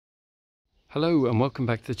Hello and welcome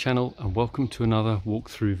back to the channel, and welcome to another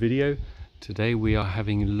walkthrough video. Today we are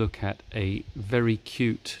having a look at a very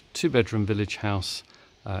cute two-bedroom village house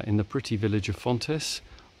in the pretty village of Fontes.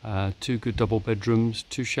 Two good double bedrooms,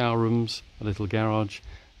 two shower rooms, a little garage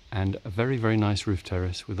and a very nice roof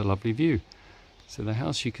terrace with a lovely view. So the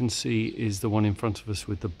house you can see is the one in front of us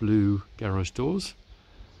with the blue garage doors.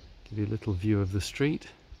 Give you a little view of the street.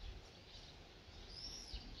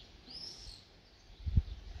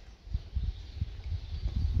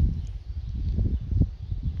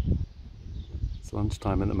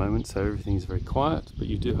 Lunchtime at the moment, so everything's very quiet, but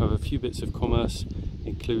you do have a few bits of commerce,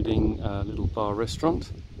 including a little bar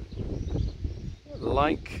restaurant.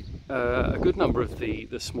 Like a good number of the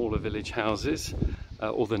smaller village houses,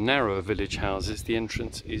 or the narrower village houses, the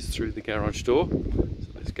entrance is through the garage door. So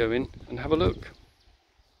let's go in and have a look.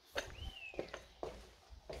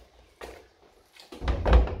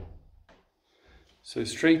 So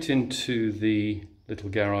straight into the little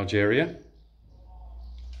garage area.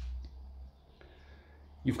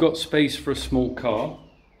 You've got space for a small car,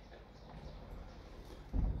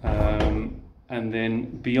 and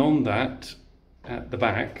then beyond that, at the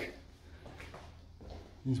back,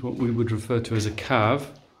 is what we would refer to as a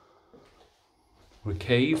cave, or a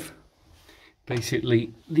cave.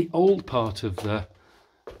 Basically, the old part of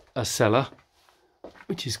a cellar,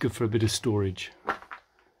 which is good for a bit of storage.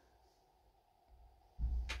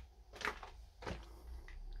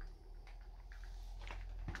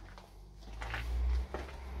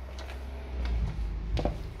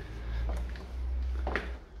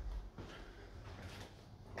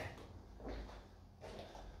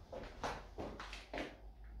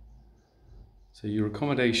 So your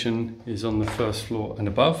accommodation is on the first floor and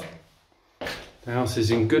above. The house is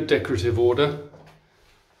in good decorative order.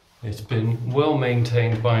 It's been well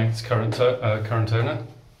maintained by its current owner.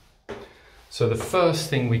 So the first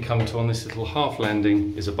thing we come to on this little half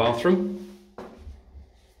landing is a bathroom.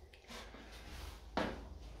 A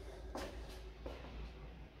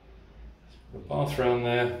bath around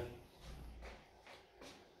there.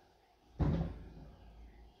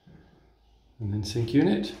 And then sink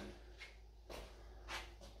unit.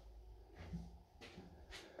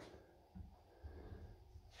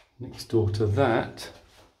 Next door to that,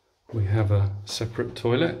 we have a separate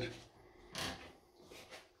toilet.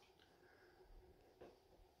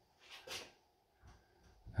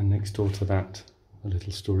 And next door to that, a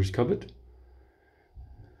little storage cupboard.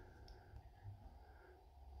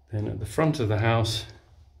 Then at the front of the house,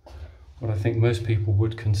 what I think most people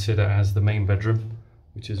would consider as the main bedroom,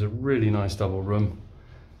 which is a really nice double room.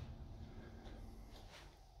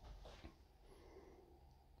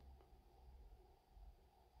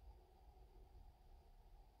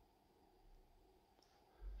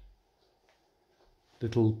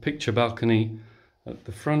 Little picture balcony at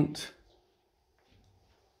the front.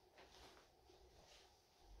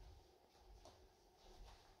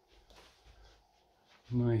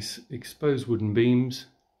 Nice exposed wooden beams.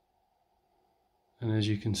 And as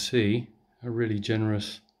you can see, a really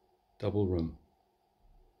generous double room.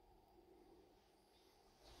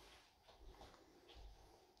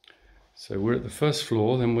 So we're at the first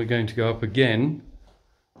floor, then we're going to go up again,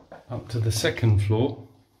 up to the second floor.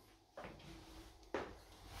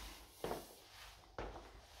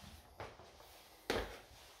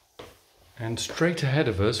 And straight ahead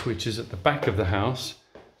of us, which is at the back of the house,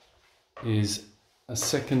 is a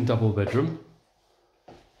second double bedroom.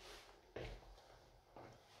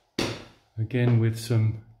 Again with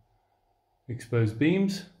some exposed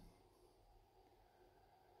beams.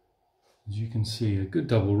 As you can see, a good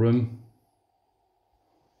double room.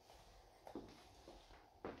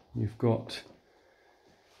 You've got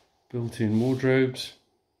built-in wardrobes.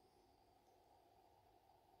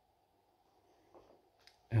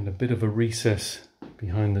 And a bit of a recess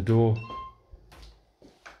behind the door,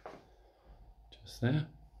 just there.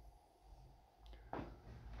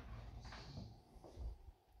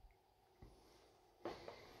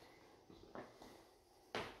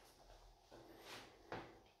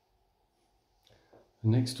 The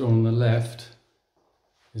next door on the left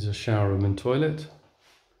is a shower room and toilet.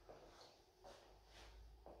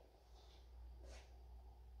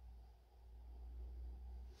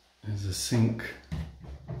 There's a sink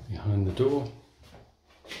behind the door.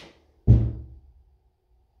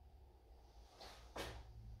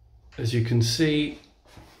 As you can see,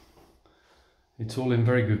 it's all in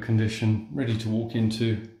very good condition, ready to walk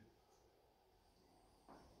into.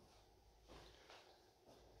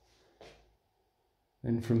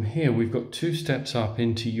 Then from here we've got two steps up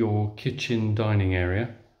into your kitchen dining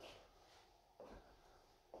area.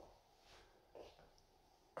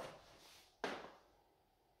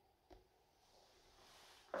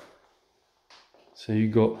 So you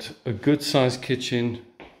got a good sized kitchen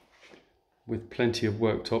with plenty of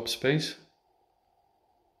worktop space.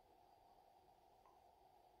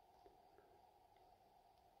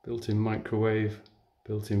 Built-in microwave,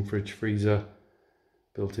 built-in fridge freezer,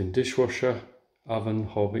 built-in dishwasher, oven,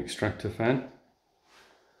 hob, extractor fan.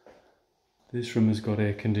 This room has got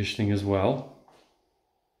air conditioning as well.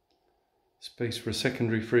 Space for a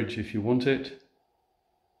secondary fridge if you want it.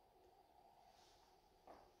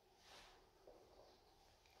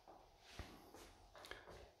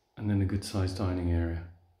 And then a good sized dining area.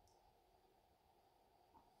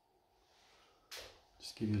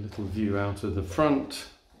 Just give you a little view out of the front.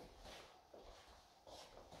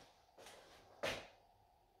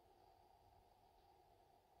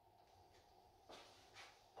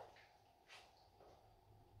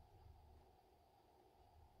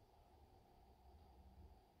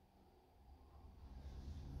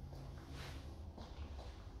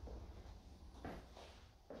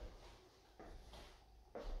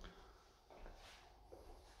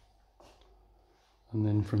 And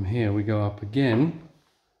then from here we go up again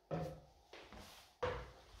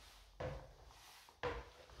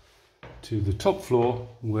to the top floor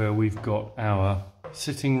where we've got our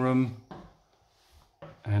sitting room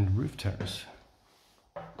and roof terrace.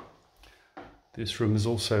 This room is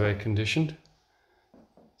also air conditioned.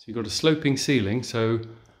 So you've got a sloping ceiling, so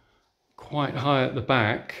quite high at the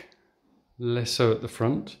back, less so at the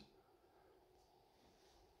front.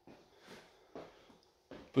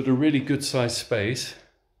 But a really good sized space.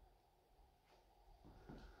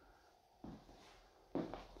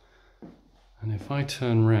 And if I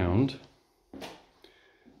turn round,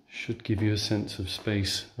 should give you a sense of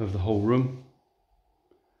space of the whole room.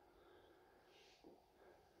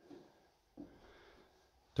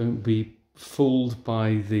 Don't be fooled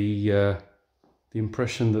by the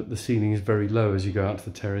impression that the ceiling is very low as you go out to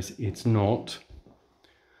the terrace. It's not.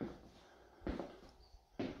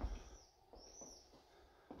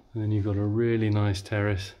 And then you've got a really nice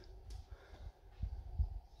terrace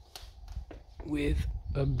with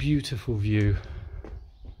a beautiful view.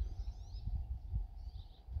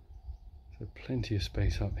 So plenty of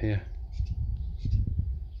space up here.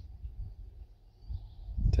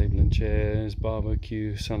 Table and chairs,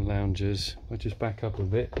 barbecue, sun loungers. I'll just back up a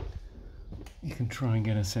bit. You can try and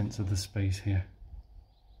get a sense of the space here.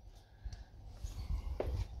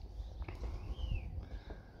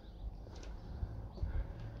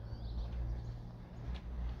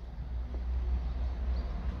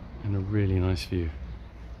 And a really nice view.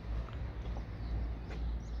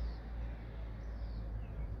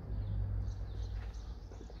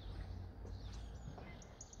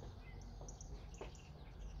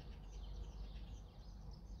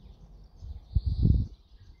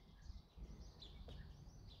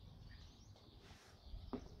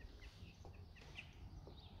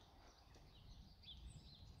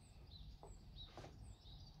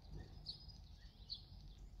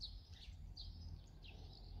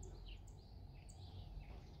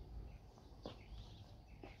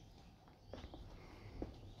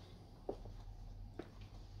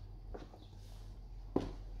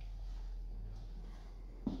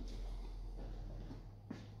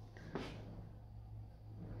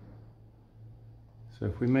 So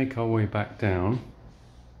if we make our way back down,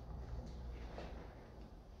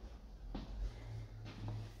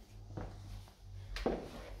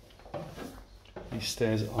 these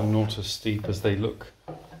stairs are not as steep as they look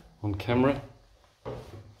on camera.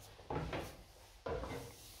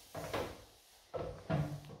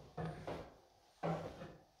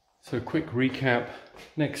 So quick recap,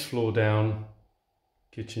 next floor down,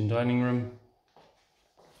 kitchen dining room.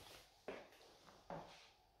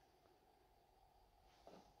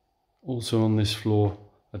 Also on this floor,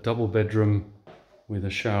 a double bedroom with a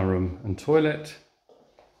shower room and toilet.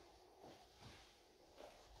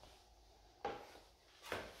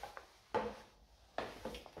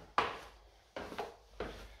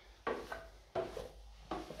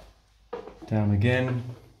 Down again,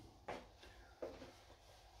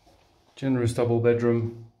 generous double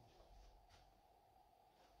bedroom,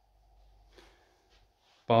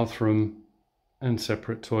 bathroom and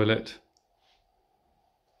separate toilet.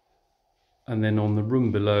 And then on the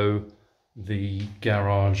room below, the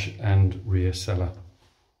garage and rear cellar.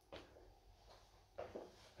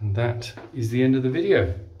 And that is the end of the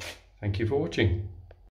video. Thank you for watching.